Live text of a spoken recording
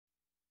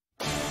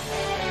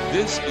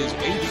This is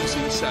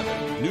ABC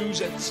 7 News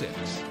at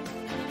 6.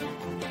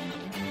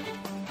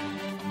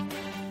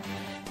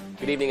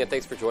 Good evening and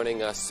thanks for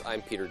joining us.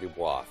 I'm Peter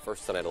Dubois.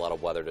 First tonight, a lot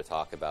of weather to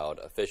talk about.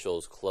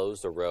 Officials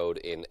closed a road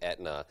in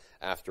Etna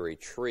after a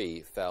tree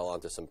fell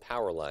onto some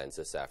power lines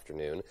this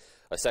afternoon.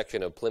 A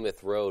section of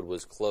Plymouth Road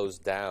was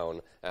closed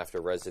down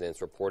after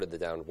residents reported the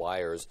downed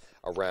wires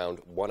around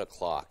 1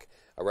 o'clock.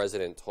 A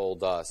resident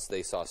told us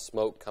they saw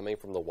smoke coming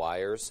from the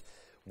wires,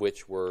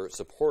 which were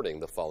supporting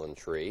the fallen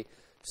tree.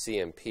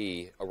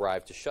 CMP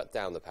arrived to shut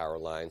down the power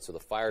line so the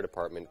fire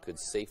department could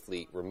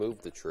safely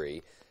remove the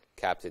tree.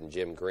 Captain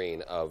Jim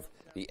Green of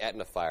the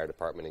Etna Fire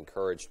Department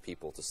encouraged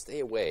people to stay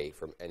away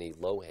from any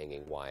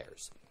low-hanging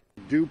wires.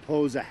 Do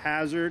pose a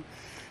hazard.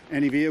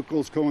 Any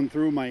vehicles going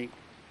through might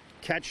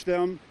catch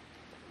them.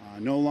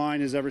 No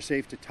line is ever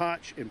safe to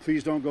touch, and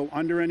please don't go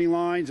under any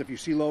lines. If you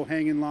see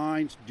low-hanging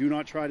lines, do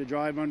not try to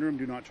drive under them.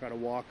 Do not try to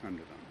walk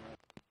under them.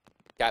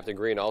 Captain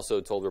Green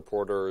also told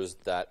reporters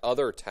that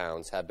other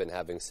towns have been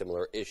having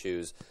similar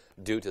issues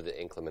due to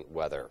the inclement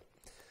weather.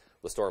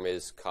 The storm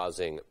is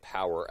causing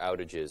power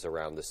outages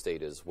around the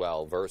state as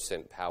well.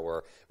 Versant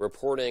Power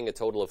reporting a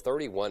total of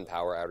 31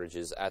 power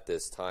outages at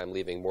this time,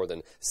 leaving more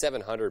than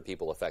 700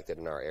 people affected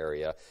in our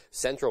area.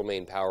 Central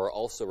Maine Power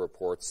also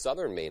reports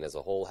southern Maine as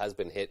a whole has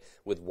been hit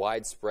with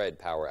widespread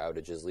power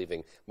outages,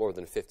 leaving more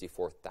than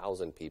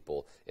 54,000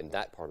 people in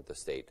that part of the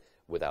state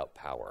without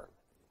power.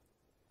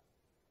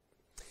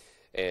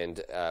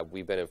 And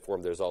we've been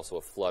informed there's also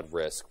a flood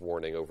risk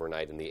warning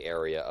overnight in the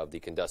area of the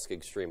Kenduskeag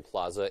Extreme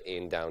Plaza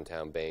in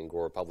downtown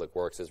Bangor. Public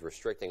Works is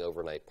restricting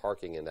overnight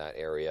parking in that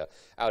area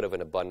out of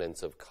an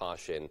abundance of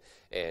caution.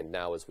 And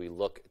now as we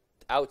look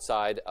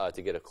outside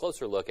to get a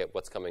closer look at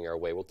what's coming our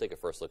way, we'll take a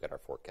first look at our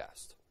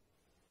forecast.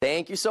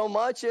 Thank you so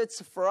much. It's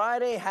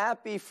Friday.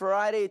 Happy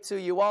Friday to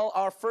you all.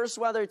 Our first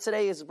weather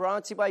today is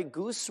brought to you by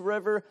Goose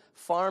River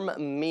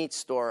Farm Meat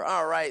Store.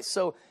 All right,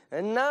 so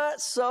not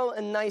so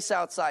nice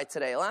outside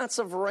today. Lots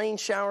of rain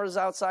showers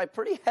outside,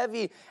 pretty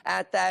heavy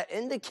at that,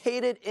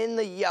 indicated in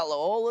the yellow.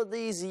 All of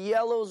these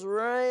yellows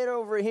right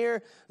over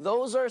here,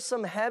 those are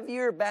some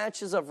heavier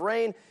batches of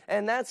rain,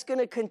 and that's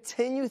going to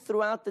continue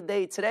throughout the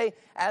day today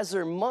as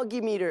our muggy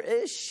meter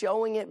is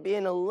showing it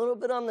being a little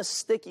bit on the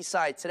sticky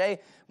side today.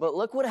 But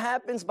look what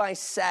happens by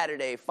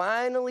Saturday.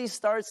 Finally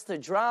starts to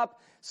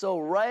drop. So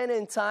right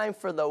in time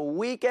for the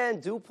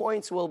weekend, dew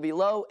points will be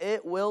low.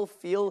 It will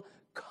feel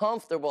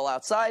comfortable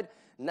outside.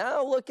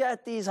 Now look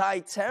at these high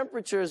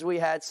temperatures. We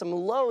had some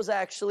lows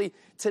actually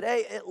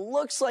today. It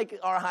looks like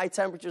our high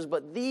temperatures,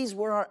 but these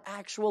were our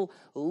actual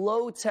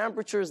low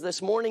temperatures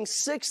this morning.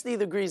 60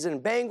 degrees in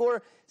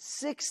Bangor,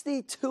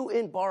 62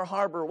 in Bar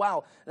Harbor.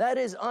 Wow, that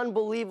is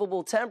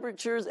unbelievable.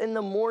 Temperatures in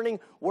the morning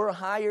were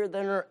higher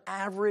than our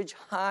average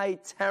high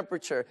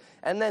temperature.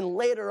 And then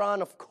later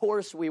on, of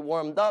course, we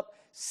warmed up.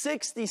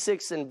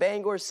 66 in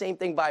Bangor, same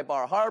thing by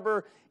Bar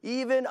Harbor.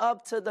 Even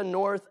up to the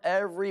north,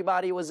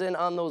 everybody was in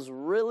on those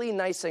really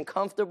nice and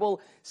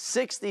comfortable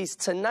 60s.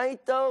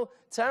 Tonight, though,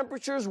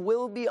 temperatures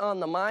will be on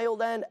the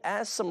mild end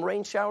as some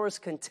rain showers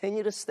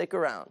continue to stick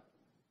around.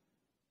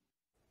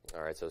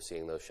 All right, so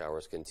seeing those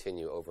showers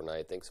continue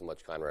overnight. Thanks so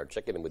much, Conrad.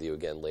 Check in with you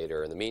again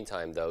later. In the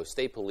meantime, though,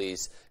 state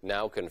police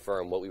now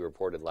confirm what we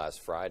reported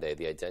last Friday.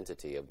 The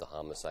identity of the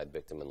homicide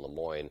victim in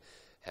Lemoyne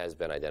has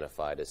been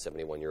identified as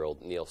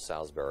 71-year-old Neil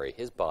Salisbury.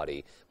 His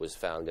body was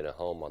found in a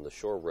home on the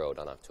Shore Road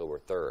on October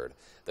 3rd.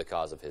 The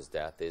cause of his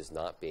death is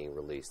not being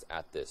released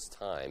at this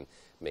time.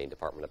 Maine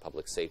Department of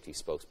Public Safety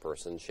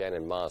spokesperson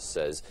Shannon Moss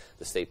says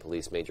the State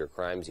Police Major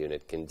Crimes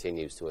Unit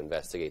continues to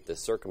investigate the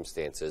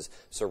circumstances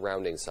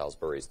surrounding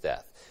Salisbury's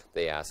death.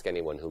 They ask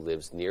anyone who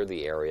lives near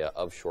the area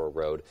of Shore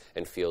Road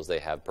and feels they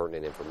have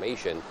pertinent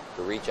information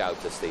to reach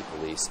out to State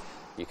Police.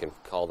 You can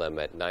call them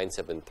at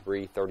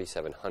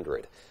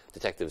 973-3700.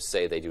 Detectives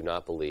say they do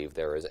not believe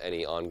there is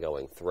any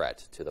ongoing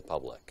threat to the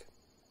public.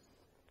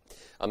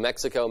 A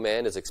Mexico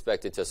man is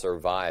expected to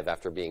survive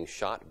after being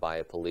shot by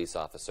a police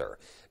officer.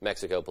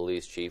 Mexico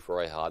Police Chief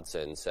Roy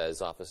Hodson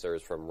says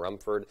officers from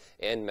Rumford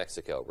and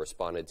Mexico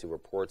responded to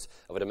reports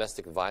of a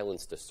domestic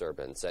violence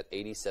disturbance at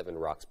 87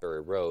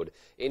 Roxbury Road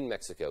in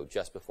Mexico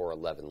just before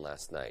 11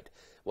 last night.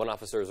 When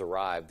officers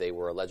arrived, they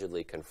were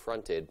allegedly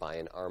confronted by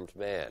an armed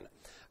man.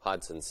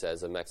 Hodson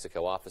says a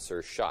Mexico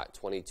officer shot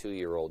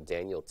 22-year-old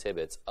Daniel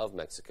Tibbetts of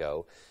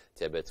Mexico.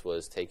 Tibbetts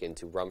was taken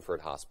to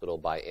Rumford Hospital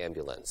by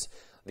ambulance.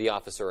 The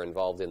officer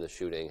involved in the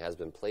shooting has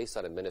been placed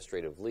on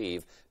administrative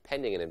leave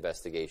pending an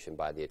investigation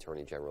by the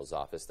Attorney General's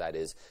office. That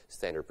is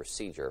standard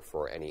procedure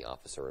for any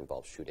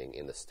officer-involved shooting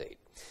in the state.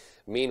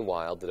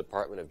 Meanwhile, the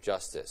Department of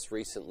Justice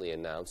recently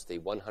announced a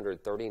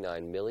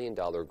 $139 million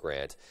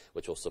grant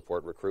which will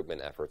support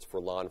recruitment efforts for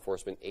law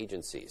enforcement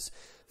agencies.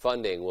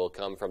 Funding will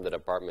come from the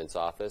department's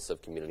Office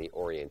of Community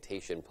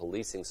Orientation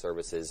Policing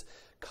Services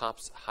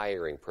COPS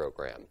hiring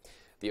program.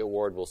 The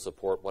award will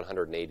support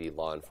 180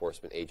 law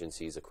enforcement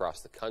agencies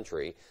across the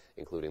country,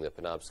 including the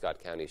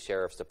Penobscot County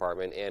Sheriff's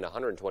Department and a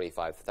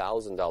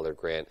 $125,000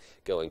 grant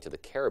going to the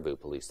Caribou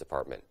Police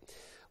Department.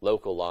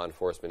 Local law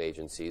enforcement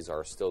agencies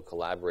are still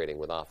collaborating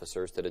with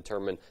officers to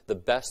determine the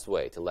best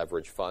way to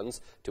leverage funds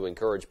to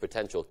encourage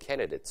potential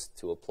candidates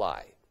to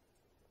apply.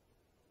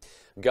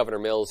 Governor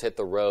Mills hit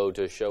the road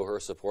to show her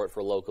support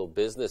for local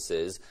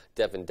businesses.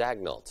 Devin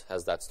Dagnalt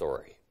has that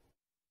story.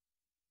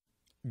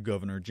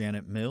 Governor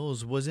Janet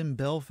Mills was in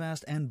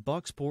Belfast and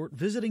Bucksport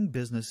visiting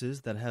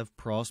businesses that have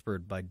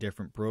prospered by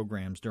different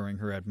programs during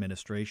her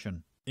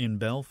administration. In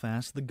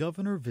Belfast, the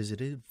governor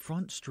visited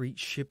Front Street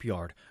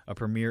Shipyard, a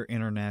premier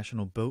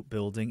international boat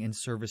building and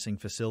servicing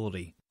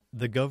facility.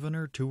 The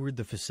governor toured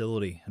the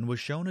facility and was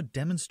shown a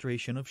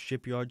demonstration of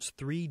Shipyard's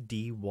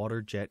 3D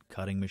water jet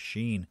cutting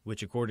machine,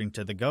 which, according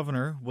to the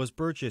governor, was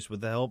purchased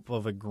with the help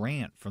of a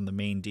grant from the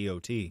Maine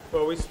DOT.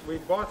 Well, we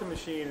bought the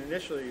machine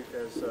initially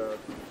as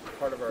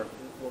part of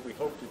what we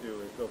hope to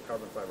do is build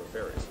carbon fiber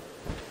ferries.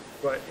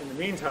 But in the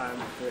meantime,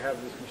 we have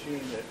this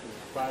machine that is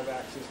a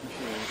 5-axis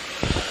machine.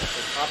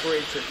 It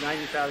operates at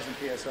 90,000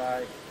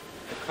 psi,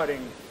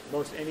 cutting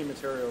most any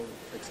material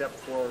except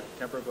for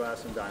tempered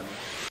glass and diamond.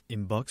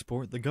 In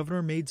Bucksport, the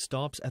governor made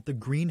stops at the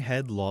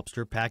Greenhead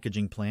Lobster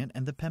Packaging Plant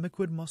and the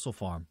Pemaquid Mussel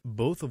Farm,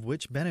 both of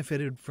which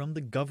benefited from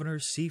the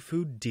governor's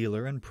seafood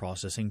dealer and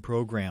processing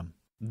program.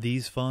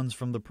 These funds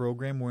from the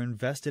program were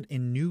invested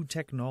in new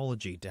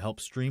technology to help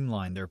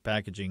streamline their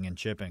packaging and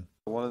shipping.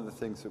 One of the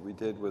things that we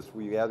did was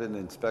we added an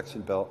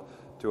inspection belt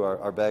to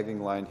our bagging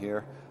line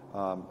here,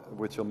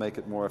 which will make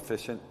it more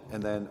efficient.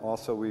 And then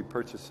also we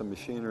purchased some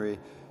machinery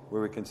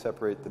where we can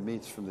separate the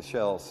meats from the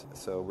shells.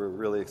 So we're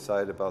really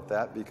excited about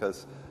that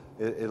because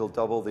it'll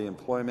double the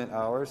employment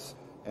hours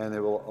and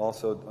it will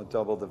also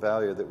double the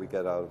value that we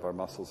get out of our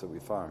mussels that we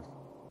farm.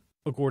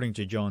 According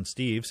to John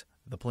Steves,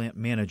 the plant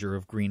manager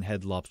of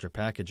Greenhead Lobster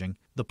Packaging,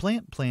 the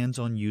plant plans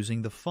on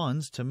using the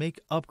funds to make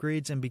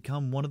upgrades and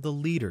become one of the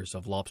leaders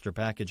of lobster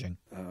packaging.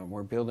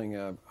 We're building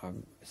a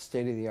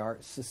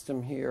state-of-the-art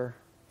system here,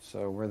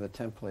 so we're the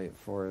template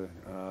for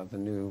the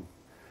new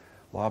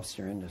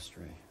lobster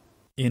industry.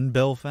 In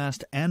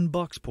Belfast and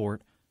Bucksport,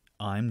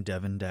 I'm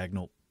Devin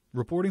Dagnall,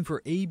 reporting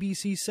for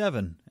ABC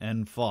 7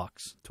 and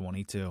Fox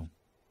 22.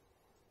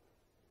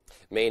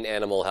 Maine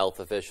animal health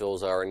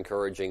officials are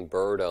encouraging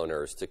bird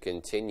owners to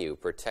continue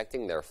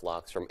protecting their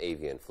flocks from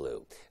avian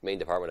flu. Maine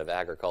Department of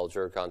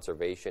Agriculture,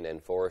 Conservation,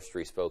 and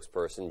Forestry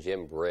spokesperson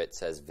Jim Britt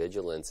says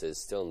vigilance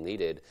is still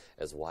needed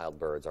as wild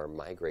birds are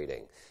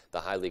migrating.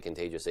 The highly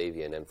contagious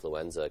avian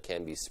influenza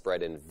can be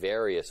spread in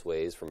various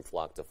ways from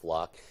flock to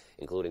flock,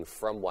 including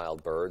from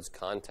wild birds,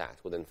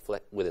 contact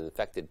with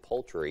infected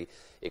poultry,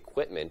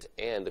 equipment,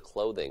 and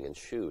clothing and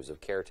shoes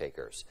of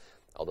caretakers.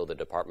 Although the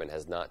department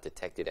has not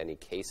detected any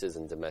cases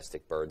in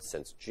domestic birds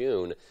since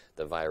June,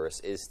 the virus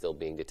is still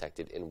being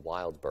detected in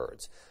wild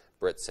birds.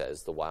 Britt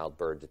says the wild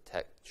bird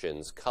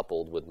detections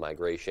coupled with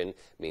migration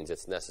means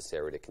it's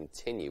necessary to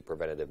continue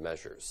preventative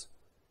measures.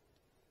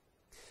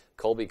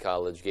 Colby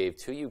College gave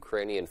 2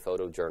 Ukrainian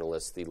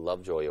photojournalists the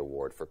Lovejoy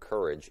Award for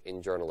Courage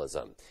in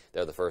Journalism.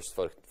 They're the first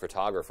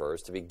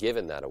photographers to be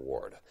given that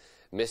award.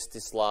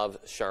 Mstislav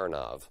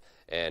Sharnov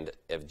and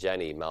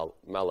Evgeny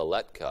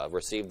Malaletka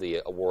received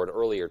the award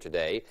earlier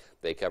today.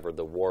 They covered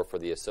the war for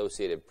the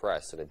Associated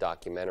Press in a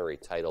documentary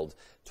titled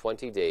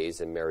 20 Days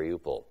in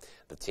Mariupol,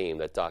 the team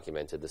that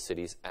documented the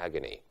city's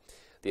agony.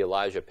 The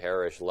Elijah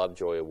Parrish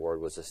Lovejoy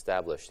Award was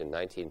established in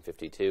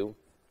 1952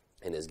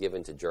 and is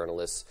given to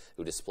journalists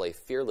who display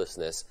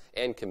fearlessness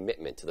and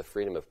commitment to the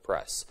freedom of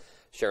press.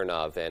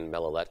 Chernov and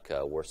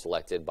Malaletka were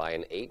selected by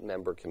an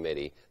 8-member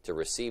committee to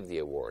receive the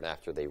award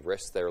after they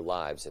risked their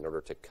lives in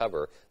order to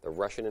cover the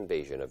Russian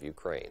invasion of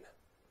Ukraine.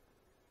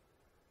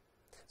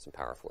 Some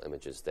powerful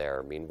images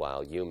there.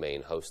 Meanwhile,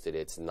 UMaine hosted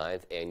its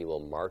 9th annual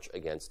March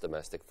Against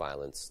Domestic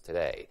Violence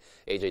today.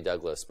 A.J.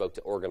 Douglas spoke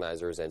to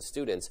organizers and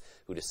students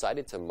who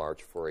decided to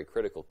march for a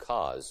critical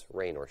cause,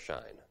 rain or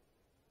shine.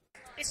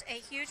 It's a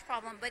huge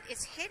problem, but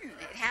it's hidden.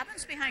 It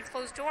happens behind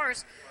closed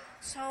doors,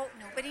 so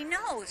nobody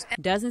knows.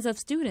 Dozens of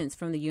students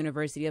from the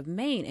University of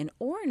Maine in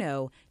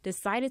Orono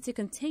decided to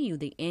continue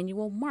the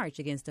annual March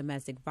Against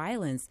Domestic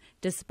Violence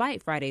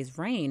despite Friday's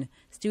rain.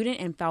 Student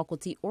and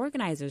faculty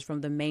organizers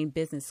from the Maine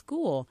Business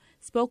School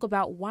spoke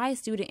about why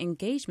student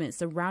engagement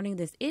surrounding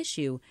this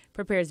issue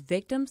prepares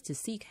victims to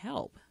seek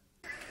help.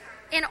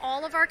 In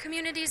all of our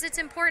communities, it's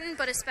important,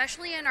 but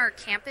especially in our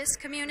campus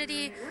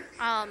community,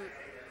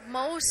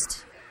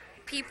 most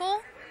people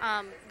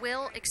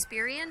will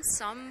experience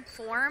some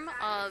form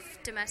of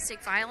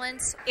domestic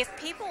violence. If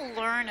people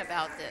learn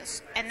about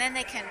this and then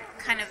they can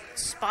kind of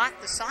spot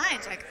the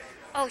signs like,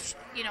 oh,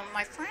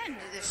 my friend,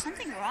 there's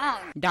something wrong.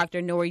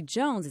 Dr. Nori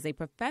Jones is a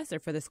professor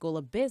for the School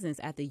of Business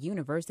at the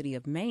University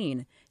of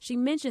Maine. She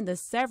mentioned the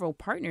several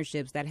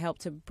partnerships that help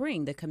to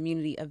bring the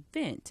community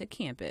event to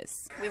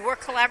campus. We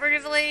work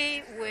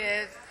collaboratively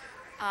with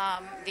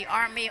the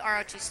Army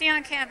ROTC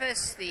on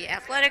campus, the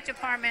athletic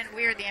department,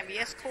 we are the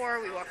MBS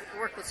Corps, we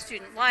work with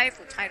Student Life,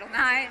 with Title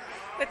IX,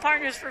 with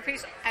Partners for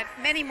Peace, and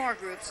many more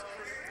groups,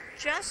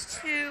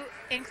 just to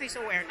increase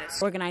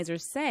awareness.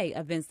 Organizers say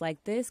events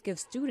like this give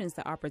students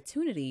the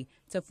opportunity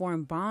to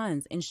form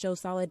bonds and show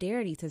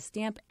solidarity to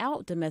stamp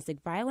out domestic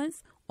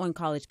violence on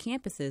college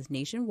campuses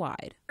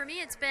nationwide. For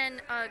me, it's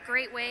been a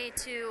great way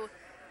to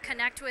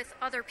connect with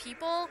other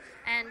people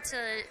and to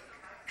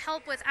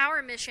help with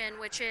our mission,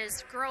 which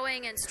is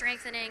growing and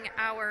strengthening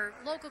our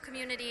local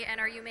community and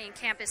our UMaine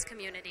campus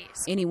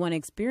communities. Anyone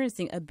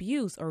experiencing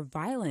abuse or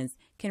violence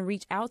can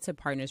reach out to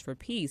Partners for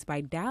Peace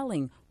by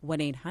dialing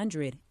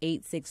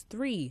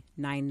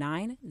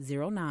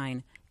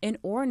 1-800-863-9909. In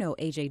Orono,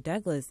 AJ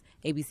Douglas,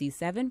 ABC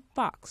 7,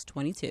 Fox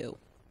 22.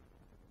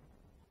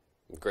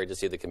 Great to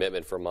see the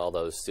commitment from all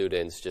those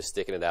students just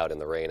sticking it out in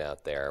the rain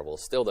out there. Well,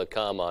 still to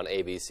come on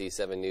ABC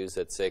 7 News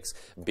at 6,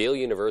 Beale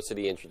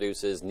University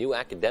introduces new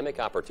academic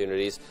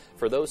opportunities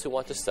for those who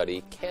want to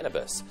study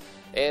cannabis.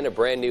 And a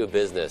brand new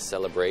business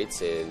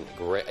celebrates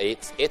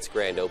its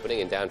grand opening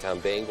in downtown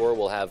Bangor.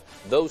 We'll have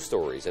those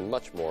stories and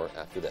much more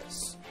after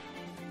this.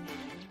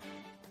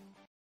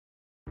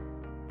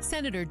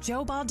 Senator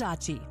Joe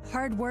Baldacci,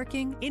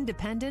 hardworking,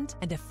 independent,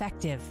 and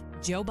effective.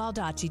 Joe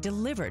Baldacci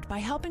delivered by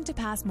helping to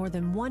pass more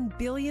than $1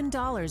 billion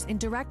in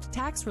direct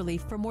tax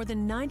relief for more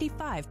than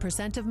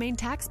 95% of Maine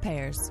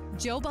taxpayers.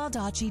 Joe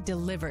Baldacci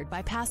delivered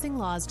by passing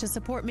laws to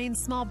support Maine's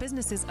small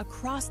businesses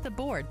across the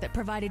board that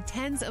provided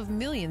tens of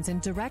millions in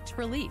direct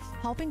relief,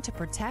 helping to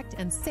protect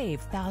and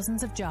save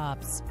thousands of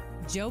jobs.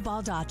 Joe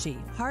Baldacci,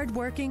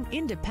 hardworking,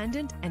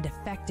 independent, and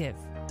effective.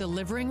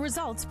 Delivering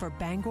results for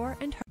Bangor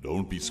and her.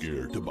 Don't be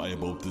scared to buy a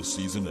boat this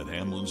season at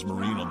Hamlin's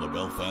Marine on the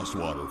Belfast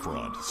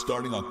waterfront.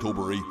 Starting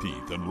October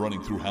 18th and running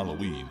through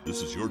Halloween,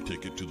 this is your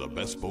ticket to the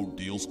best boat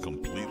deals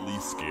completely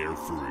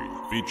scare-free.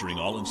 Featuring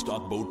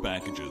all-in-stock boat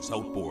packages,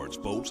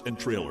 outboards, boats, and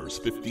trailers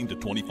 15 to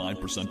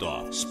 25%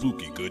 off.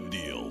 Spooky good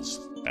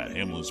deals. At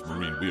Hamlin's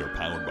Marine, we are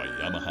powered by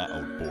Yamaha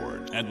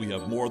Outboard, and we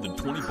have more than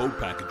 20 boat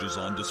packages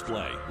on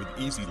display with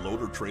easy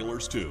loader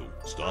trailers too.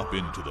 Stop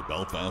into the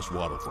Belfast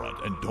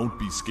waterfront and don't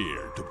be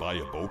scared to buy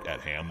a boat at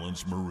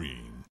Hamlin's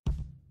Marine.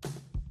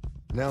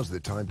 Now's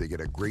the time to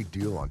get a great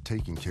deal on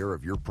taking care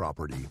of your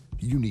property.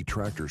 You need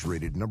tractors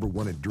rated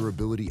 #1 in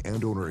durability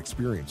and owner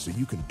experience so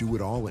you can do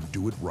it all and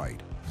do it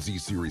right.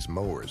 Z-Series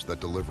mowers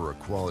that deliver a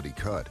quality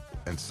cut,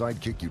 and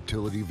Sidekick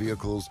utility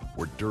vehicles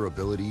where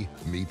durability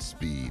meets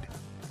speed.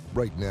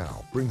 Right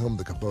now, bring home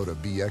the Kubota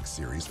BX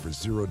Series for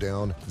 0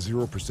 down,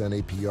 0%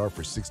 APR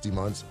for 60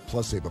 months,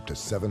 plus save up to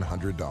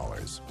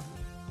 $700.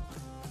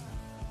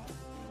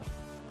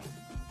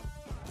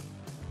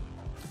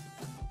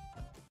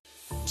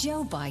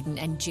 Joe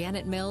Biden and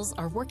Janet Mills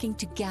are working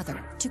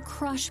together to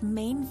crush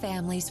Maine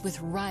families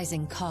with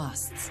rising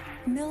costs.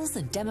 Mills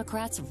and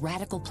Democrats'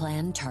 radical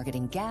plan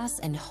targeting gas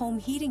and home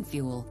heating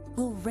fuel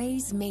will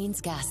raise Maine's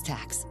gas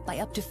tax by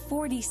up to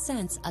 40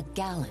 cents a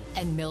gallon.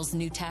 And Mills'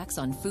 new tax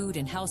on food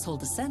and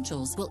household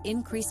essentials will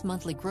increase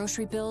monthly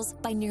grocery bills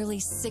by nearly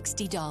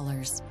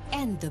 $60.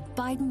 End the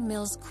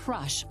Biden-Mills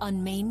crush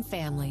on Maine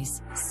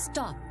families.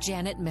 Stop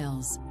Janet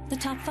Mills. The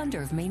top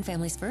funder of Maine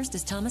Families First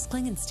is Thomas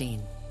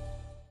Klingenstein.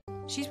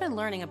 She's been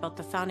learning about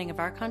the founding of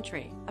our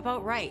country,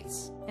 about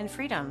rights and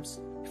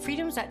freedoms.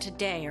 Freedoms that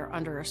today are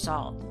under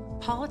assault.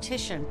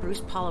 Politician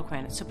Bruce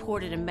Poliquin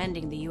supported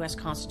amending the U.S.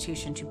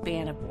 Constitution to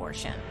ban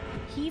abortion.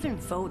 He even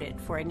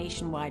voted for a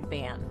nationwide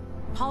ban.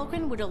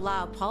 Poliquin would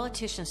allow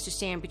politicians to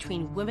stand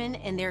between women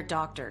and their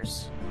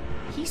doctors.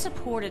 He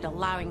supported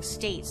allowing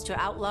states to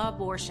outlaw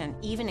abortion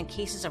even in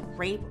cases of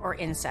rape or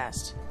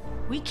incest.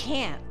 We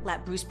can't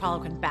let Bruce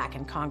Poliquin back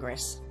in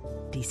Congress.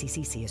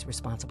 DCCC is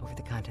responsible for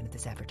the content of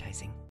this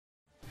advertising.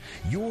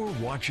 You're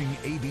watching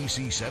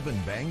ABC 7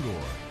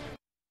 Bangor.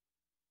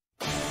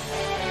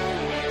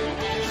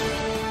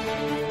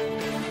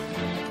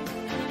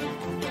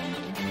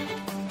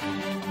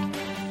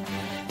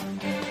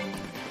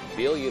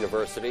 Beale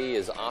University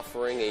is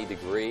offering a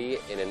degree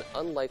in an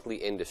unlikely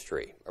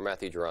industry. Our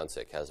Matthew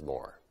Jurancic has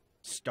more.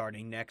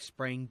 Starting next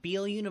spring,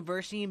 Beale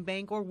University in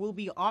Bangor will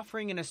be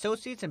offering an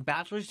associate's and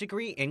bachelor's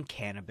degree in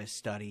cannabis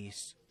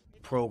studies.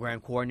 Program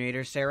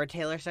coordinator Sarah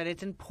Taylor said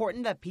it's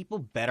important that people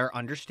better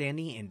understand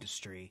the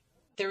industry.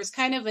 There was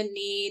kind of a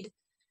need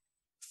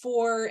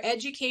for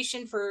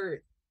education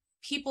for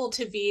people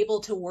to be able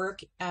to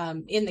work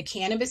in the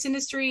cannabis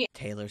industry.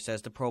 Taylor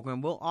says the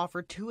program will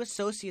offer 2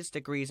 associate's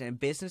degrees in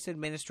business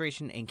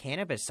administration and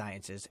cannabis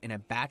sciences and a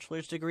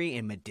bachelor's degree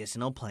in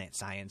medicinal plant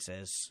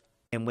sciences.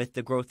 And with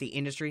the growth the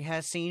industry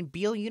has seen,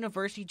 Beale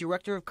University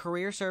Director of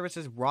Career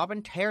Services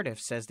Robin Tardif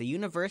says the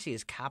university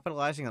is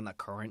capitalizing on the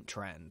current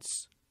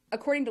trends.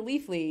 According to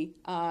Leafly,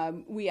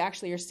 we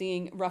actually are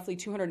seeing roughly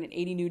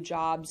 280 new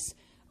jobs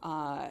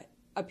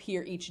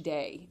appear each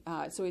day.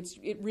 So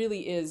it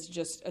really is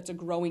it's a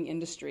growing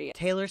industry.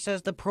 Taylor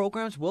says the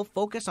programs will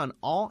focus on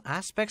all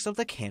aspects of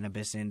the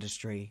cannabis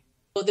industry.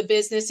 The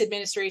business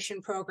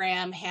administration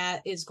program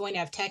is going to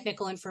have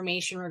technical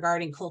information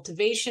regarding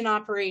cultivation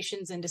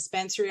operations and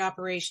dispensary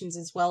operations,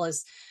 as well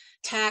as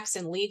tax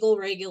and legal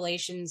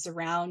regulations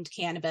around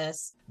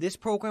cannabis. This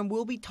program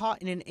will be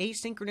taught in an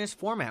asynchronous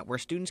format where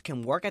students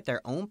can work at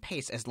their own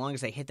pace as long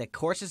as they hit the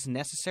course's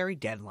necessary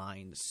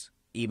deadlines.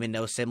 Even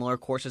though similar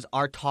courses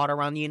are taught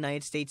around the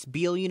United States,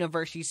 Beale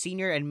University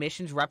Senior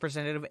Admissions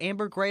Representative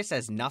Amber Gray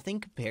says nothing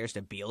compares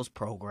to Beale's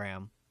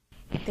program.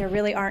 There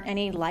really aren't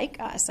any like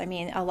us. I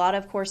mean, a lot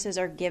of courses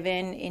are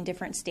given in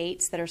different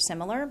states that are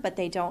similar, but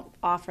they don't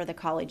offer the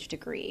college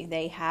degree.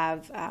 They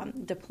have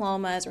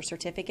diplomas or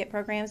certificate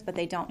programs, but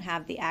they don't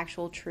have the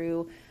actual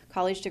true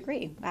college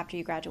degree after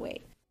you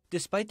graduate.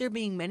 Despite there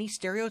being many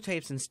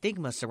stereotypes and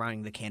stigmas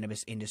surrounding the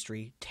cannabis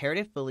industry,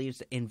 Teradif believes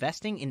that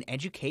investing in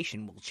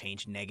education will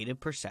change negative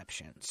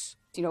perceptions.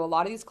 You know, a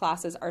lot of these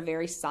classes are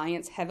very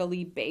science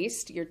heavily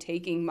based. You're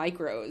taking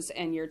micros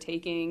and you're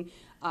taking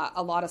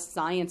a lot of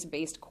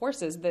science-based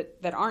courses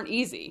that aren't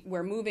easy.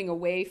 We're moving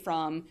away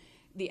from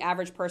the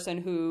average person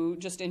who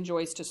just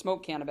enjoys to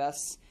smoke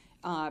cannabis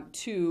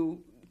to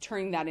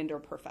turning that into a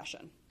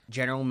profession.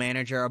 General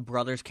Manager of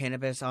Brothers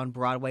Cannabis on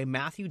Broadway,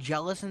 Matthew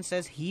Jellison,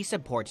 says he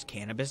supports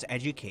cannabis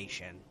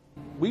education.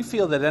 We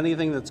feel that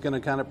anything that's going to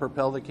kind of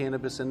propel the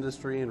cannabis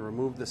industry and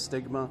remove the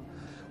stigma,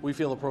 we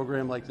feel a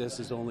program like this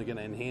is only going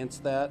to enhance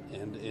that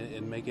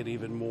and make it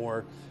even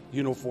more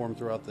uniform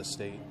throughout the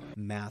state.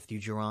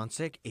 Matthew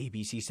Jurancic,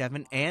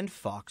 ABC7 and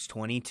Fox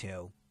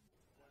 22.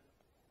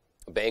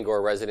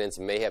 Bangor residents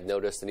may have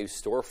noticed a new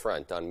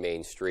storefront on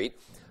Main Street.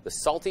 The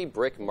Salty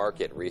Brick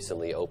Market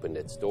recently opened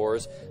its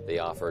doors. They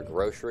offer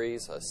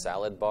groceries, a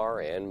salad bar,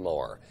 and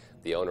more.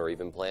 The owner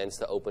even plans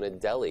to open a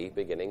deli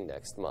beginning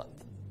next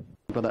month.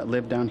 People that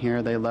live down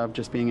here, they love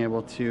just being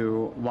able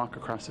to walk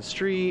across the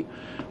street,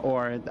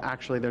 or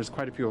actually there's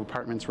quite a few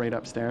apartments right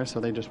upstairs, so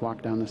they just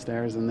walk down the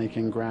stairs and they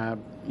can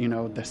grab, you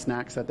know, the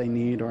snacks that they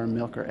need or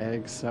milk or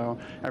eggs. So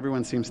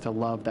everyone seems to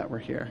love that we're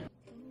here.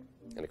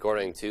 And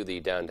according to the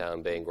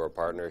Downtown Bangor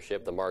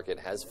Partnership, the market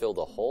has filled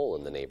a hole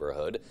in the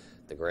neighborhood.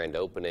 The grand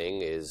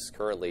opening is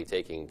currently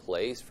taking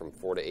place from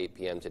 4 to 8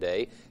 p.m.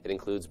 today. It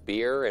includes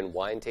beer and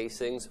wine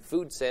tastings,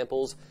 food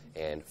samples,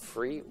 and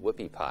free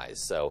whoopie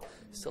pies. So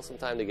still some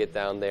time to get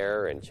down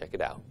there and check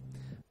it out.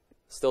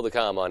 Still to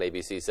come on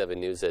ABC 7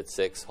 News at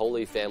 6,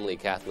 Holy Family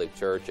Catholic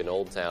Church in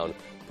Old Town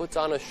puts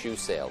on a shoe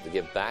sale to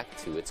give back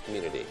to its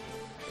community.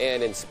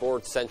 And in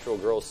sports, Central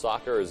Girls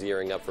Soccer is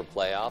gearing up for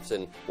playoffs,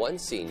 and one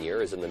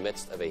senior is in the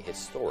midst of a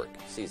historic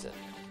season.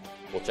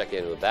 We'll check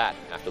in with that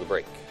after the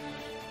break.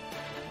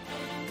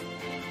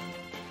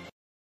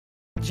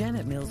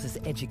 Janet Mills'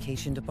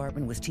 education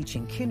department was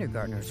teaching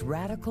kindergartners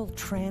radical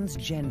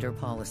transgender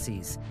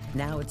policies.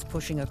 Now it's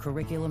pushing a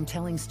curriculum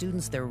telling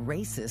students they're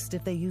racist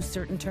if they use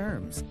certain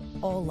terms.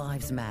 All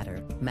lives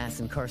matter, mass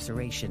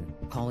incarceration,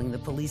 calling the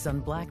police on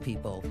black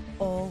people,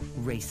 all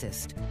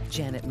racist.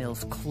 Janet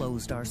Mills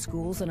closed our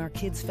schools and our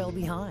kids fell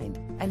behind.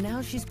 And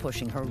now she's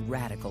pushing her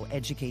radical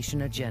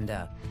education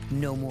agenda.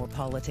 No more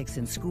politics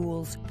in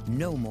schools,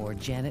 no more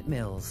Janet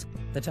Mills.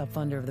 The top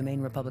funder of the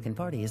Maine Republican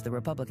Party is the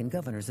Republican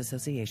Governors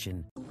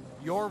Association.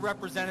 Your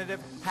representative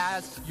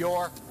has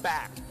your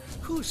back.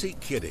 Who's he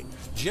kidding?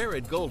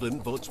 Jared Golden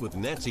votes with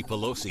Nancy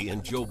Pelosi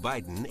and Joe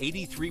Biden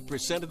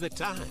 83% of the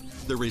time.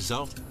 The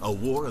result? A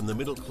war on the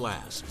middle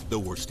class, the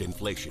worst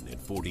inflation in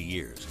 40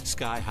 years,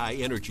 sky-high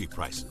energy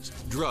prices,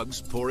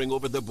 drugs pouring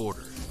over the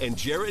border. And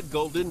Jared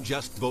Golden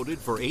just voted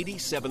for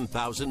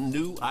 87,000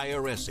 new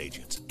IRS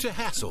agents to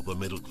hassle the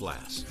middle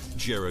class.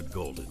 Jared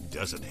Golden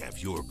doesn't have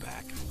your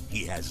back.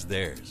 He has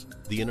theirs.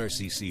 The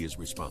NRCC is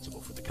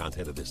responsible for the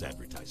content of this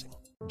advertising.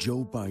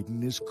 Joe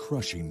Biden is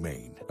crushing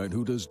Maine. And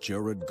who does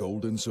Jared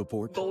Golden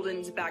support?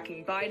 Golden's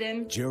backing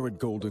Biden. Jared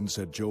Golden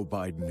said Joe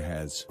Biden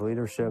has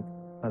leadership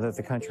that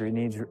the country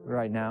needs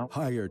right now.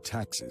 Higher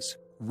taxes,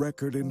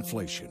 record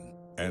inflation,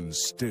 and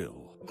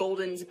still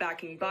Golden's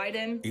backing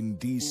Biden. In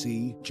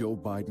D.C., Joe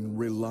Biden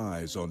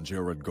relies on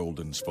Jared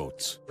Golden's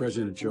votes.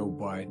 President Joe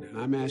Biden,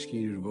 I'm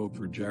asking you to vote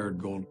for Jared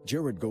Golden.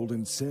 Jared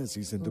Golden says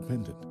he's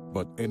independent,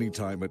 but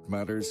anytime it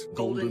matters,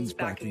 Golden's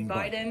backing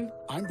Biden.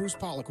 I'm Bruce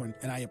Poliquin,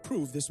 and I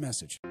approve this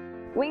message.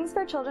 Wings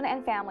for Children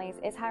and Families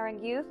is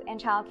hiring youth and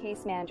child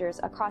case managers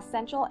across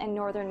central and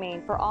northern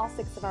Maine for all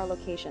 6 of our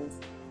locations.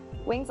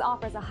 Wings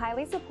offers a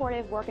highly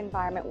supportive work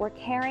environment where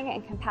caring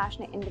and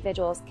compassionate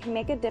individuals can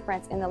make a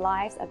difference in the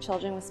lives of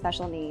children with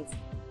special needs.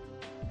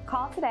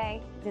 Call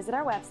today, visit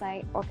our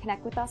website, or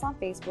connect with us on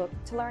Facebook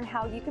to learn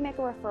how you can make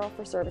a referral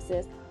for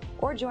services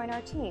or join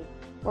our team,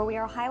 where we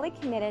are highly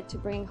committed to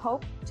bringing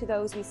hope to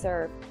those we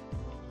serve.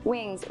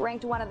 Wings,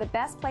 ranked one of the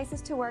best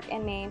places to work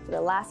in Maine for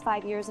the last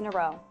 5 years in a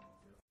row.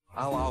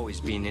 I'll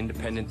always be an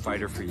independent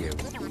fighter for you.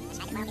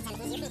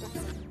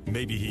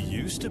 Maybe he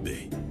used to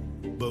be.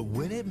 But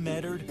when it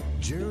mattered,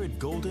 Jared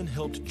Golden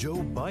helped Joe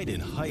Biden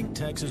hike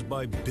taxes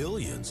by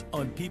billions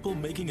on people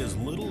making as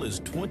little as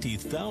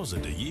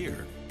 $20,000 a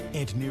year,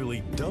 and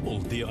nearly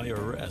doubled the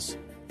IRS,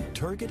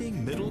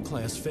 targeting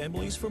middle-class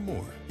families for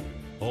more,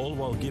 all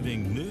while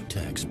giving new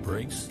tax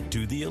breaks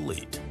to the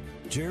elite.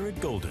 Jared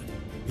Golden,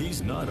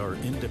 he's not our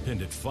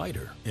independent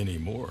fighter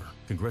anymore.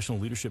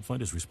 Congressional Leadership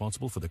Fund is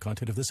responsible for the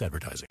content of this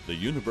advertising. The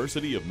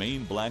University of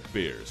Maine Black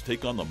Bears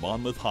take on the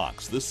Monmouth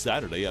Hawks this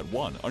Saturday at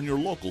 1 on your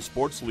local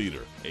sports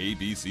leader,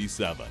 ABC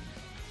 7.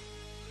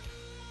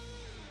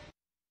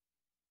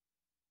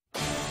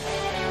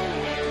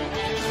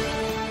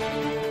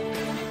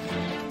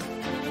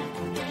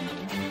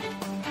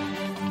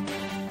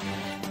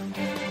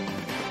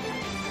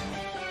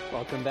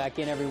 Welcome back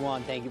in,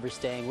 everyone. Thank you for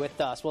staying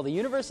with us. Well, the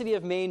University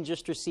of Maine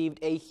just received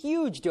a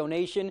huge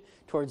donation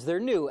towards their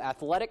new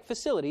athletic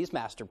facilities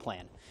master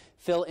plan.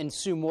 Phil and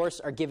Sue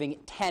Morse are giving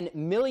 $10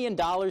 million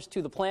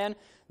to the plan.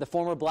 The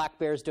former Black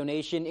Bears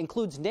donation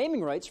includes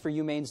naming rights for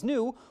UMaine's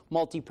new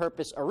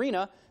multi-purpose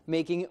arena,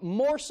 making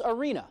Morse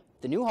Arena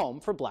the new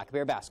home for Black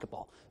Bear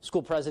basketball.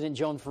 School President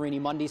Joan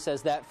Farini-Mundy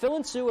says that Phil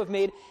and Sue have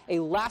made a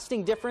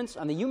lasting difference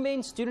on the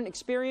UMaine student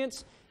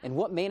experience and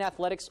what Maine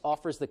athletics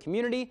offers the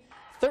community.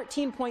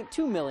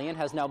 $13.2 million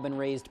has now been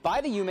raised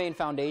by the UMaine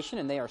Foundation,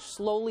 and they are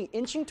slowly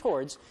inching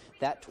towards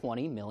that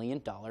 $20 million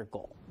goal.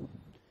 All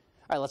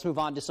right, let's move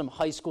on to some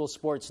high school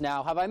sports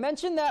now. Have I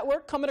mentioned that we're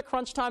coming to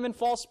crunch time in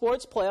fall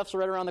sports? Playoffs are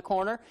right around the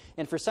corner.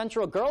 And for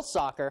Central girls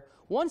soccer,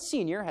 one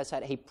senior has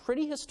had a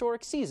pretty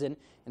historic season,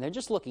 and they're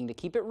just looking to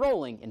keep it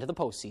rolling into the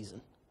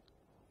postseason.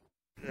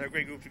 They're a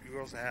great group of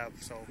girls to have,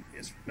 so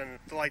it's been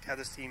a delight to have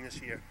this team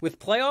this year. With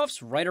playoffs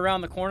right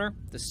around the corner,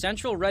 the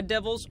Central Red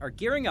Devils are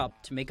gearing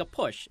up to make a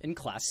push in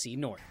Class C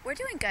North. We're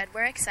doing good.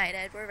 We're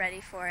excited. We're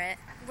ready for it.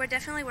 We're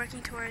definitely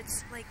working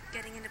towards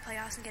getting into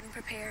playoffs and getting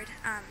prepared.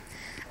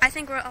 I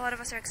think a lot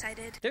of us are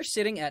excited. They're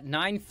sitting at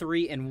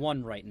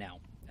 9-3-1 right now,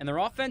 and their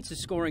offense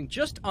is scoring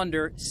just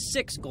under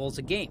 6 goals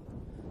a game.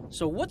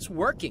 So what's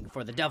working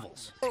for the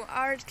Devils? Oh,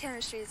 our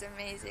chemistry is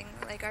amazing.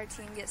 Our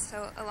team gets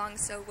along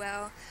so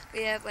well.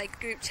 We have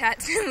group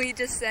chats and we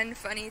just send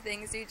funny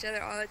things to each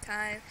other all the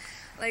time.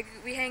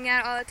 We hang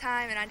out all the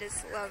time, and I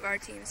just love our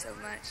team so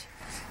much.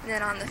 And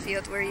then on the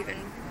field, we're even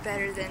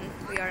better than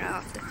we are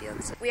off the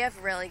field. So we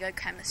have really good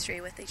chemistry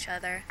with each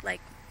other.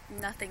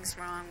 Nothing's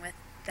wrong with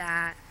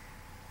that.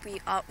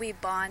 We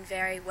bond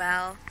very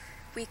well.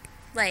 We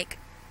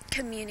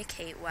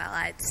communicate well,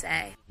 I'd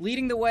say.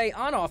 Leading the way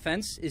on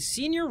offense is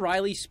senior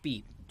Riley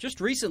Speed.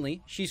 Just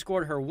recently, she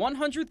scored her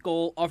 100th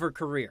goal of her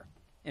career,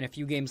 and a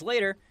few games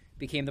later,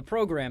 became the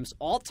program's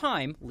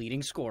all-time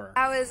leading scorer.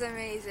 That was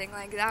amazing.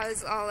 That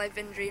was all I've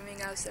been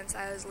dreaming of since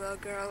I was a little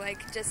girl,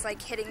 just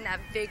hitting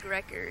that big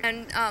record.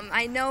 And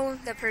I know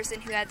the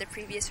person who had the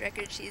previous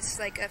record. She's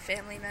a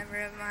family member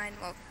of mine.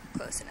 Well,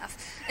 close enough.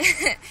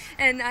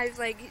 And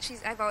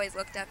I've always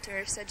looked up to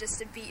her, so just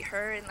to beat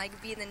her and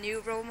be the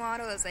new role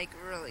model is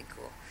really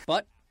cool.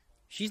 But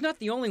she's not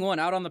the only one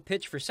out on the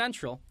pitch for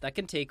Central that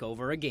can take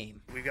over a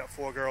game. We've got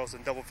 4 girls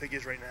in double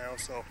figures right now,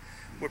 so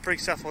we're pretty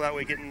successful that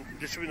way,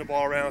 distributing the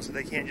ball around so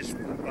they can't just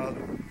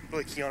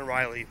really key on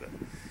Riley. But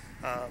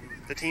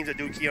the teams that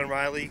do key on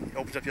Riley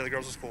opens up the other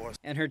girls to score.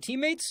 And her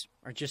teammates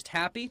are just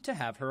happy to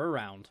have her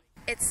around.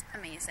 It's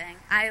amazing.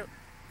 I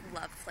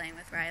love playing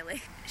with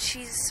Riley.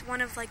 She's one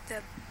of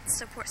the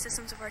support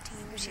systems of our team.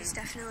 Mm-hmm. She's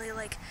definitely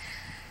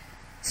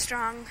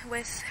strong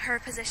with her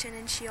position,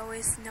 and she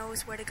always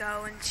knows where to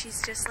go, and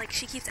she's just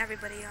she keeps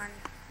everybody on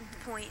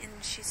point, and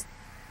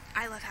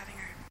I love having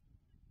her.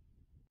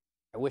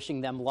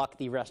 Wishing them luck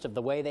the rest of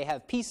the way. They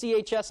have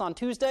PCHS on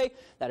Tuesday.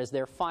 That is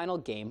their final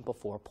game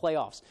before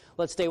playoffs.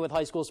 Let's stay with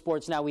high school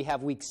sports now. We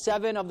have week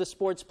 7 of the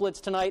Sports Blitz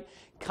tonight.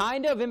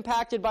 Kind of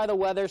impacted by the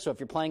weather, so if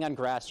you're playing on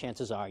grass,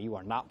 chances are you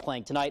are not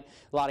playing tonight.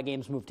 A lot of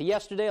games moved to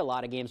yesterday. A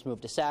lot of games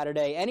moved to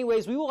Saturday.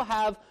 Anyways, we will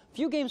have a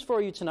few games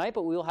for you tonight,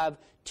 but we will have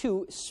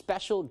 2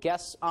 special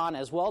guests on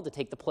as well to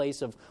take the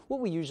place of what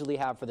we usually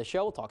have for the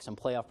show. We'll talk some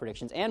playoff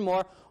predictions and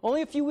more.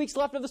 Only a few weeks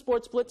left of the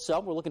Sports Blitz, so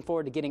we're looking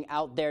forward to getting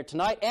out there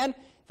tonight. And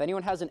if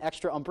anyone has an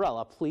extra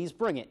umbrella, please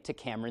bring it to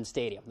Cameron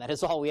Stadium. That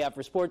is all we have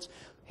for sports.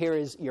 Here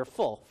is your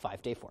full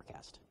 5-day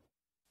forecast.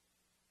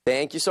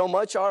 Thank you so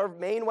much. Our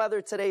main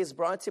weather today is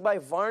brought to you by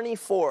Varney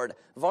Ford.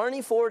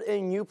 Varney Ford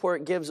in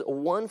Newport gives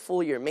 1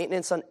 full year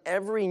maintenance on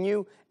every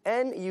new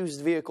and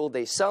used vehicle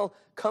they sell.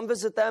 Come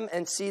visit them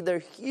and see their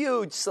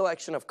huge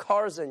selection of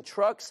cars and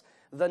trucks,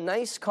 the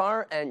nice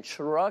car and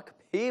truck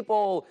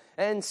people.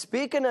 And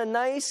speaking of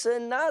nice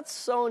and not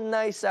so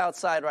nice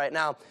outside right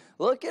now,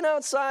 looking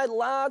outside,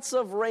 lots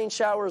of rain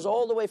showers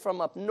all the way from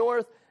up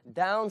north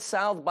down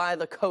south by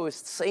the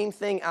coast. Same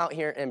thing out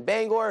here in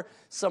Bangor.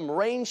 Some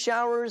rain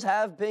showers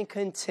have been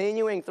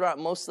continuing throughout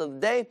most of the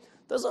day.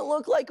 Doesn't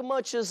look like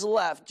much is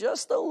left.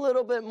 Just a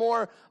little bit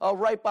more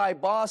right by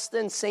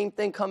Boston. Same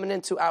thing coming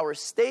into our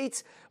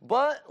states.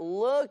 But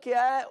look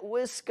at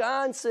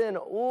Wisconsin.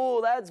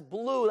 Ooh, that's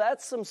blue.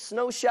 That's some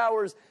snow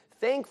showers.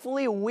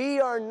 Thankfully, we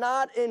are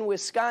not in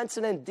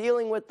Wisconsin and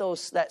dealing with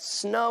that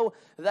snow,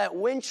 that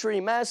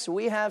wintry mess.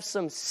 We have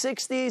some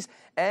 60s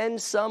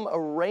and some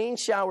rain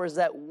showers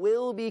that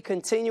will be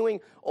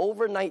continuing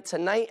overnight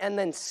tonight, and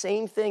then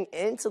same thing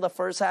into the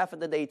first half of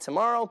the day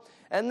tomorrow.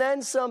 And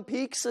then some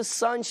peaks of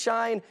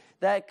sunshine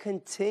that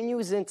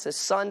continues into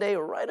Sunday,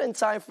 right in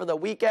time for the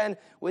weekend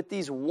with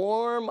these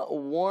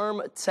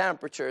warm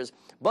temperatures.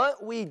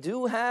 But we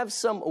do have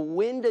some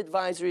wind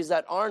advisories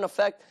that are in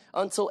effect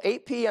until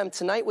 8 p.m.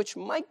 tonight, which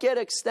might get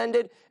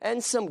extended,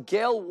 and some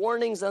gale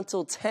warnings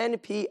until 10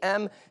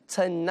 p.m.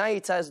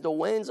 tonight, as the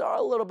winds are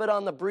a little bit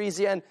on the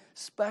breezy end,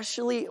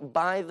 especially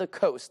by the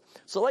coast.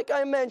 So like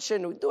I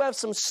mentioned, we do have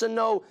some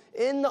snow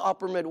in the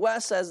upper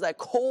Midwest as that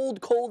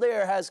cold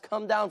air has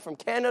come down from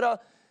Canada.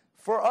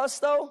 For us,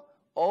 though,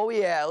 Oh,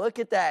 yeah, look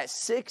at that.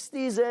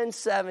 60s and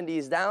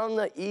 70s down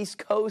the East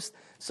Coast.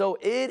 So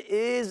it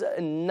is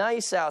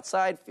nice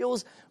outside.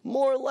 Feels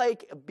more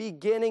like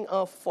beginning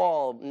of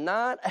fall.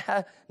 Not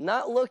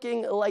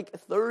looking like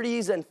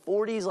 30s and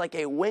 40s like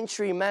a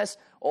wintry mess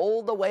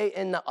all the way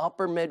in the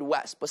upper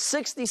Midwest. But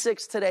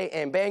 66 today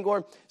in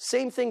Bangor.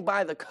 Same thing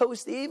by the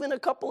coast, even a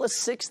couple of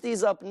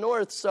 60s up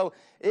north. So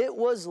it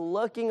was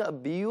looking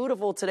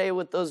beautiful today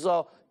with those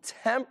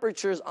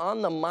temperatures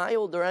on the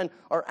milder end.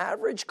 Our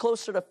average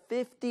closer to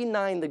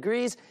 59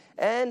 degrees,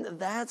 and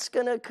that's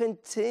going to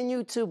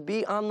continue to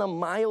be on the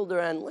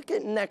milder end. Look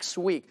at next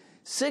week.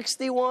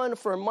 61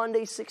 for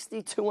Monday,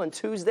 62 on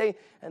Tuesday,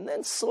 and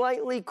then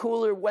slightly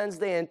cooler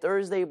Wednesday and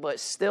Thursday, but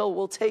still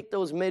we'll take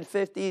those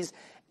mid-50s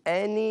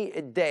any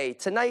day.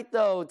 Tonight,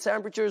 though,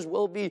 temperatures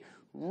will be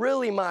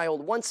really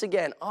mild. Once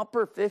again,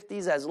 upper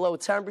 50s as low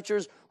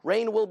temperatures.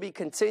 Rain will be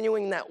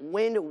continuing. That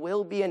wind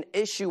will be an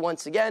issue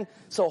once again.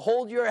 So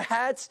hold your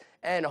hats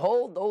and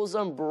hold those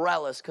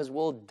umbrellas because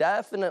we'll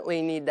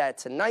definitely need that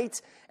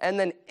tonight. And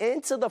then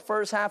into the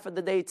first half of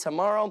the day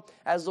tomorrow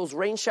as those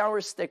rain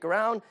showers stick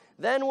around.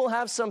 Then we'll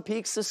have some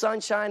peaks of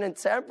sunshine and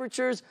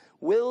temperatures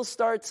will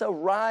start to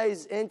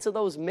rise into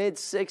those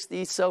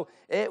mid-60s. So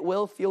it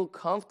will feel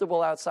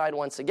comfortable outside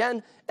once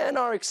again. And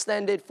our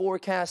extended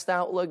forecast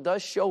outlook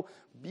does show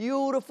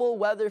beautiful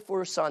weather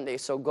for Sunday.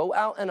 So go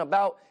out and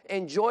about,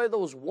 enjoy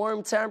those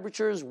warm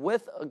temperatures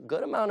with a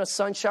good amount of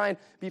sunshine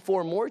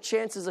before more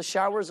chances of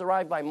showers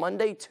arrive by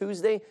Monday,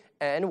 Tuesday,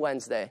 and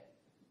Wednesday.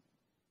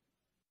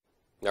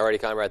 All righty,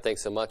 Conrad,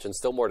 thanks so much. And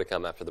still more to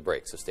come after the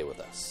break, so stay with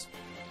us.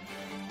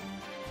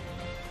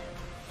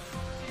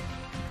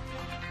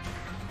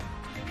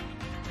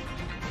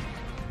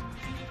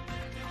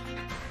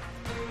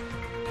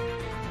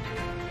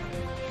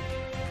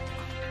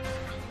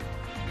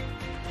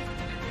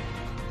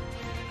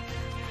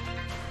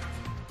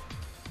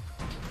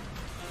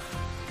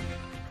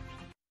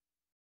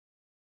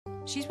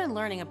 She's been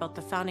learning about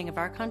the founding of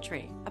our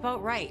country,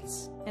 about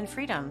rights and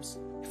freedoms.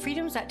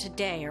 Freedoms that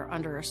today are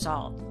under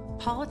assault.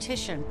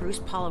 Politician Bruce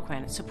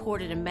Poliquin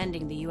supported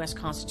amending the U.S.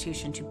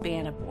 Constitution to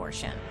ban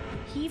abortion.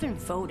 He even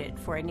voted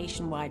for a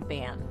nationwide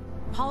ban.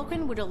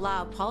 Poliquin would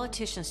allow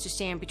politicians to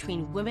stand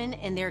between women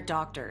and their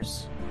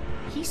doctors.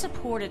 He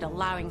supported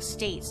allowing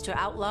states to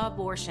outlaw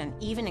abortion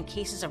even in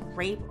cases of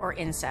rape or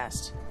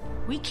incest.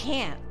 We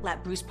can't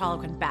let Bruce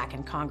Poliquin back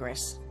in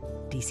Congress.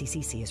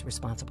 DCCC is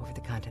responsible for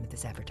the content of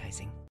this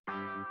advertising.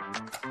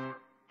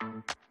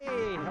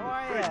 Hey, how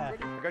are you?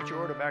 I got your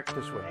order back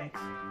this way.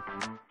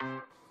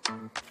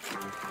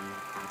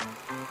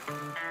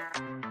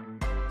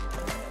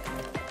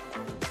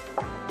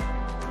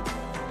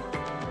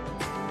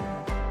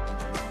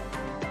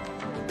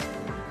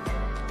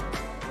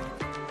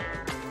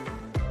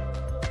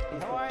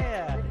 How are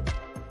you?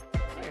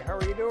 Hey, how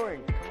are you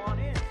doing? Come on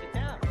in, sit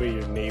down. We're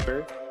your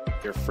neighbor,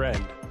 your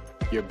friend,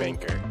 your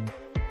banker.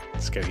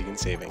 Skowhegan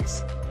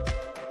Savings.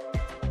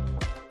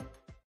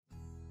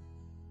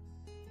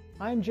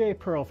 I'm Jay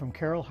Pearl from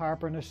Carroll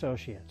Harper &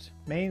 Associates,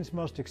 Maine's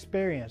most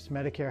experienced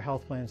Medicare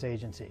health plans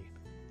agency.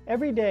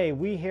 Every day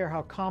we hear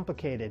how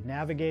complicated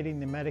navigating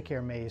the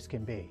Medicare maze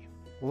can be.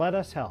 Let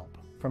us help.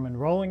 From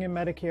enrolling in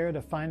Medicare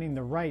to finding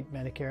the right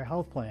Medicare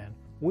health plan,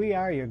 we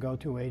are your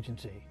go-to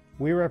agency.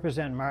 We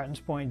represent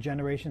Martins Point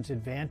Generations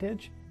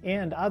Advantage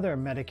and other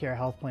Medicare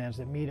health plans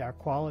that meet our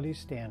quality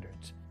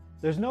standards.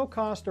 There's no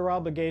cost or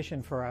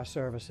obligation for our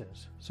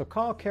services, so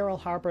call Carroll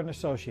Harper &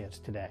 Associates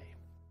today.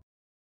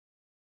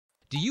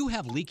 Do you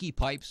have leaky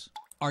pipes?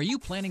 Are you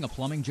planning a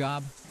plumbing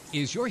job?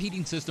 Is your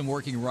heating system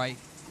working right?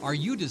 Are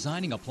you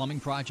designing a plumbing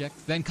project?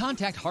 Then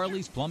contact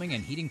Harley's Plumbing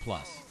and Heating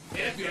Plus.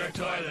 If your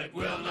toilet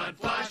will not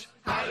flush,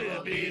 Harley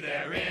will be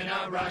there in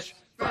a rush.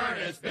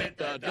 Furnace bit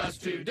the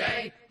dust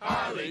today.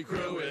 Harley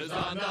crew is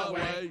on the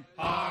way.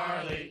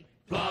 Harley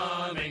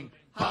Plumbing,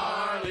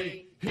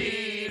 Harley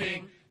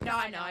Heating.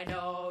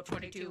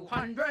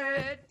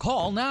 990-2200.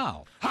 Call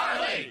now.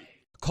 Harley!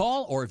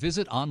 Call or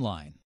visit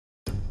online.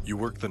 You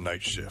work the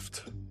night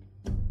shift.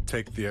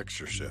 Take the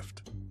extra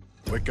shift.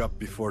 Wake up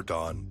before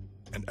dawn,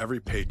 and every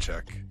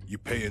paycheck you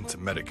pay into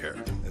Medicare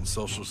and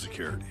Social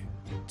Security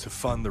to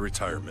fund the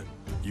retirement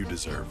you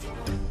deserve.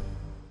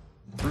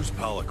 Bruce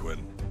Poliquin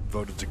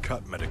voted to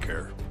cut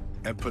Medicare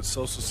and put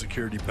Social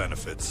Security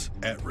benefits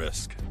at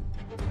risk.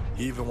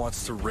 He even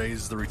wants to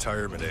raise the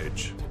retirement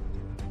age.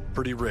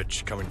 Pretty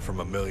rich coming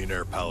from a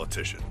millionaire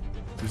politician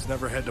who's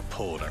never had to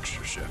pull an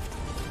extra shift.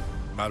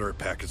 Moderate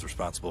PAC is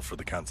responsible for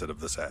the content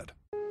of this ad.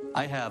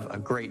 I have a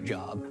great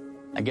job.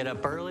 I get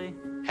up early,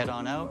 head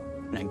on out,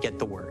 and I get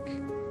to work.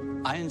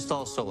 I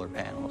install solar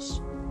panels.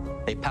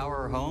 They power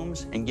our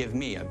homes and give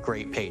me a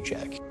great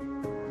paycheck.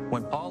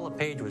 When Paul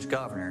LePage was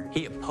governor,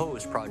 he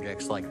opposed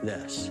projects like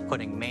this,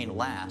 putting Maine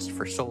last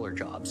for solar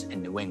jobs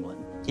in New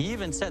England. He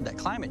even said that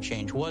climate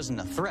change wasn't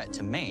a threat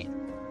to Maine.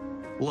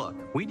 Look,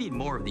 we need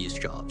more of these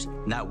jobs,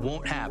 and that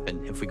won't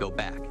happen if we go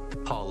back to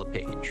Paul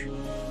LePage.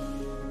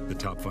 The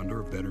top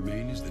funder of Better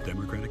Maine is the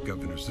Democratic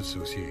Governors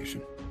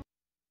Association.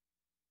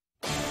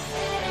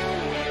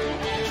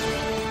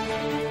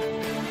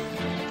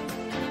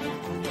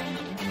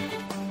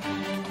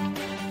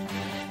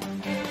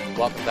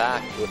 Welcome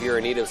back. If you're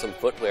in need of some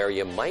footwear,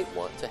 you might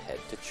want to head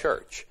to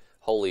church.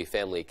 Holy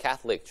Family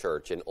Catholic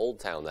Church in Old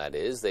Town, that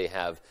is. They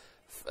have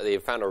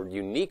found a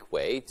unique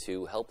way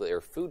to help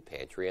their food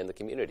pantry and the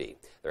community.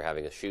 They're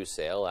having a shoe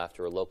sale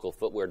after a local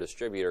footwear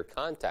distributor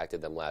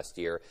contacted them last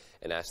year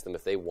and asked them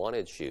if they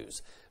wanted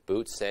shoes.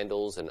 Boots,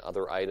 sandals, and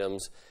other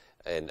items,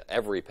 and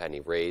every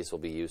penny raised will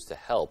be used to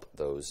help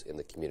those in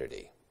the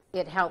community.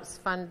 It helps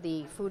fund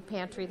the food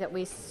pantry that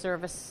we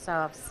service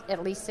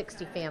at least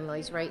 60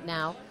 families right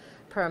now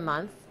per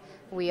month.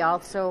 We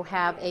also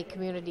have a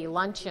community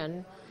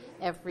luncheon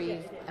every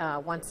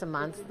once a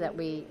month that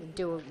we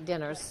do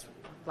dinners.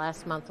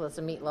 Last month was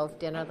a meatloaf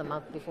dinner. The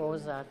month before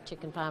was a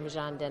chicken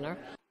parmesan dinner.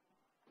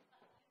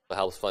 It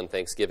helps fund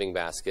Thanksgiving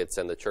baskets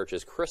and the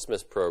church's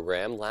Christmas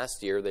program.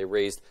 Last year, they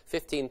raised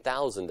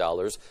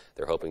 $15,000.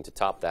 They're hoping to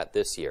top that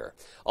this year.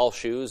 All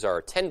shoes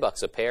are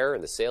 $10 a pair,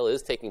 and the sale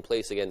is taking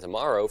place again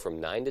tomorrow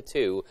from 9 to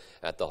 2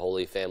 at the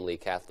Holy Family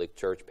Catholic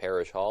Church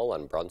Parish Hall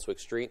on Brunswick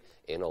Street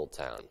in Old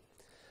Town.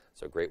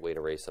 So a great way to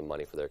raise some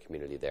money for their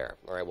community there.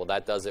 All right, well,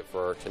 that does it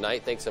for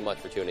tonight. Thanks so much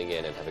for tuning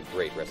in, and have a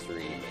great rest of your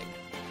evening.